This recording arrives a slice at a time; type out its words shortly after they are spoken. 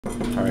Alright.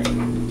 Okay,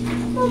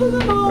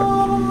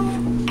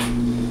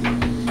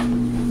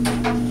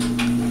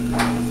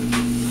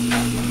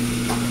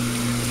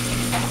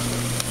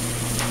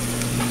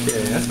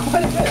 that's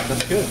quite a bit.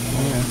 That's good.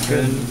 Yeah, that's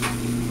good.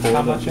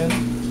 How much in?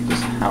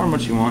 Just however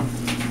much you want.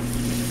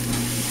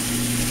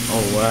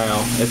 Oh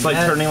wow. It's like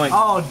turning like...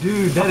 Oh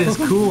dude, that is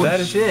cool that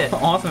as shit. Is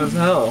awesome as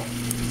hell.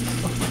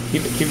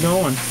 Keep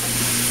going.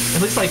 It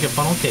looks like a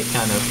funnel cake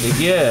kind of.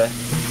 Yeah.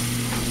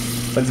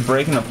 But it's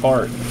breaking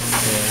apart.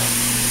 Yeah.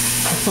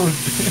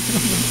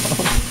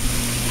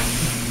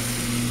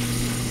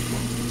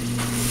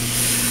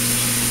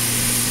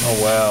 Oh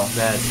wow.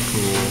 That's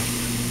cool.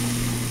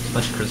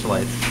 Bunch of crystal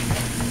lights.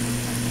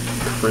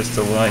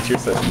 Crystal light, you're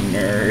such a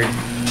nerd.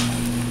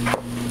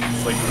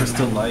 It's like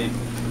crystal light.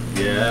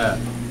 Yeah.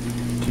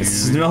 It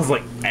smells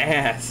like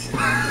ass.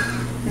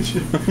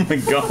 Oh my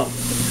god.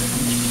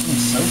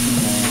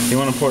 You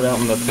want to pour it out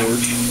on the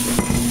porch?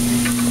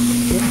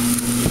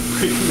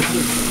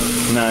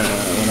 No,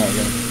 we're not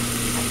gonna.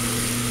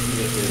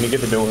 Can you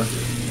get the door?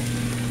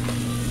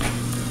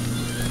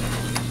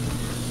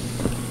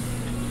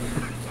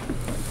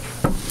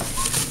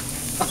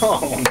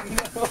 Oh no!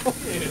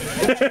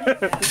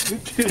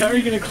 Dude, how are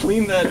you gonna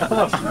clean that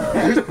up?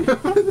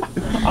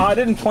 Oh, I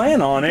didn't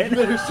plan on it. You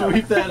better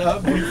sweep that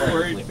up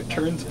before it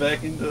turns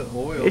back into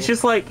oil. It's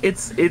just like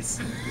it's.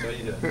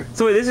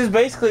 So wait, this is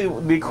basically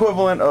the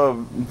equivalent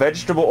of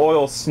vegetable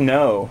oil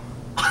snow.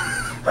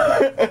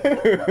 Okay,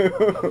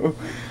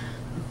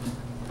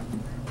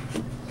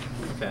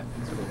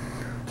 that's cool.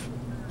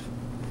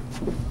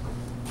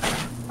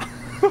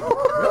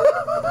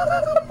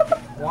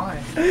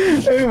 Why?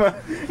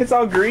 It's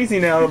all greasy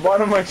now. The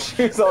bottom of my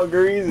shoe's all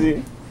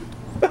greasy.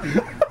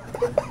 Yeah.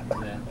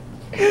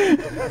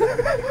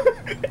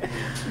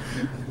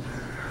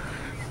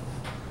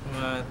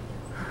 What?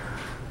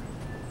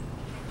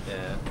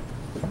 Yeah.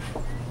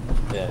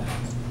 Yeah.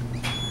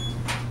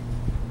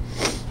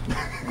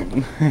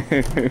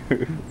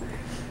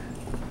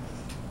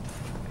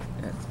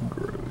 That's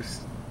gross.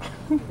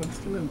 It's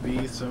gonna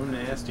be so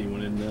nasty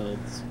when it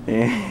melts.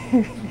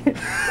 Yeah.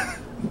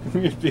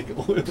 Be a big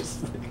oil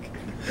slick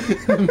in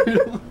the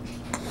middle.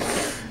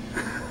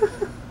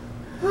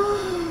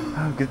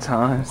 Oh, good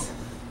times.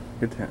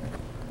 Good times.